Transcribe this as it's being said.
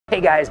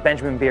Hey guys,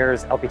 Benjamin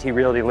Beers, LPT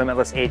Realty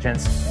Limitless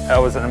Agents. It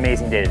was an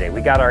amazing day today.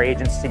 We got our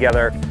agents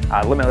together,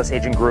 Limitless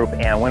Agent Group,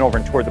 and went over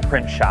and toured the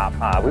print shop.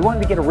 We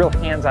wanted to get a real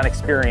hands-on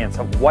experience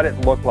of what it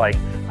looked like,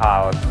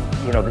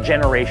 the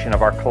generation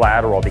of our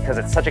collateral, because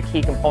it's such a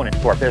key component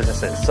to our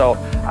businesses. So,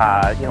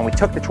 we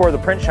took the tour of the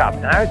print shop,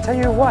 and I would tell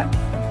you what,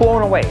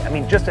 blown away. I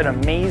mean, just an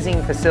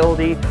amazing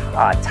facility,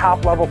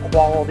 top-level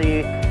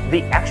quality,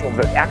 the actual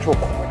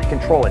quality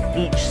control at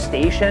each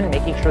station,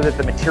 making sure that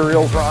the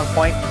materials are on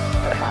point.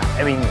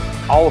 I mean,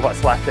 all of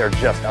us left there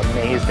just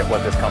amazed at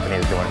what this company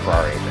is doing for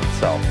our agents.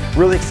 So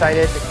really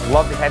excited.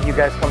 Love to have you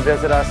guys come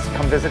visit us,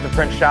 come visit the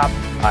print shop.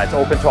 It's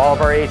open to all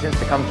of our agents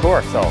to come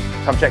tour, so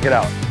come check it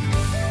out.